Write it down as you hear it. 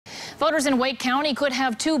Voters in Wake County could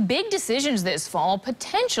have two big decisions this fall,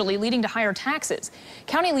 potentially leading to higher taxes.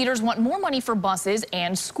 County leaders want more money for buses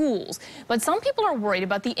and schools, but some people are worried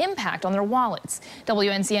about the impact on their wallets.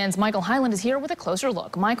 WNCN's Michael Hyland is here with a closer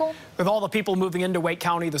look. Michael? With all the people moving into Wake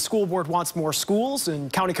County, the school board wants more schools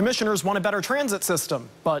and county commissioners want a better transit system.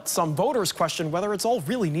 But some voters question whether it's all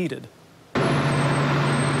really needed.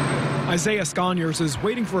 Isaiah Sconyers is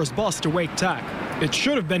waiting for his bus to Wake Tech. It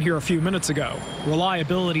should have been here a few minutes ago.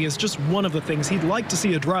 Reliability is just one of the things he'd like to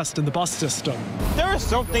see addressed in the bus system. There are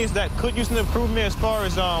some things that could use an improvement as far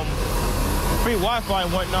as free Wi-Fi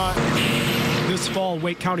and whatnot. This fall,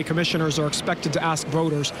 Wake County commissioners are expected to ask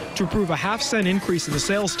voters to approve a half-cent increase in the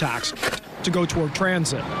sales tax to go toward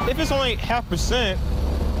transit. If it's only 0.5%,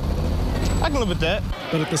 I can live with that.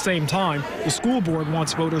 But at the same time, the school board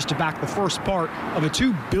wants voters to back the first part of a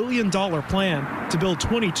 $2 billion plan to build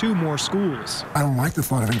 22 more schools. I don't like the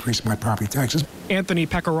thought of increasing my property taxes. Anthony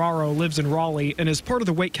Pecoraro lives in Raleigh and is part of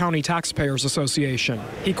the Wake County Taxpayers Association.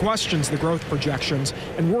 He questions the growth projections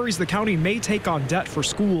and worries the county may take on debt for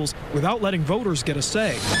schools without letting voters get a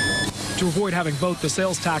say, to avoid having both the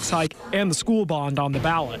sales tax hike and the school bond on the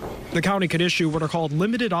ballot. The county could issue what are called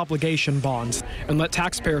limited obligation bonds and let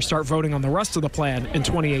taxpayers start voting on the rest of the plan in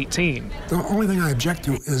 2018. The only thing I object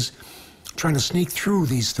to is trying to sneak through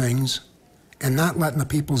these things and not letting the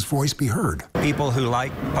people's voice be heard. People who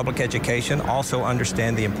like public education also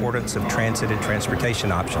understand the importance of transit and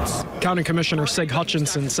transportation options. County Commissioner Sig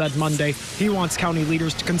Hutchinson said Monday he wants county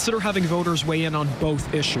leaders to consider having voters weigh in on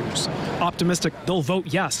both issues. Optimistic they'll vote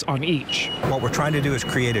yes on each. What we're trying to do is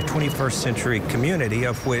create a 21st century community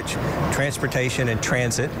of which transportation and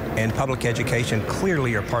transit and public education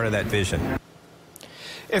clearly are part of that vision.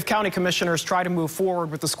 If county commissioners try to move forward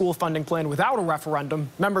with the school funding plan without a referendum,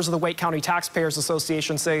 members of the Wake County Taxpayers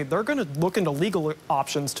Association say they're going to look into legal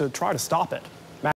options to try to stop it.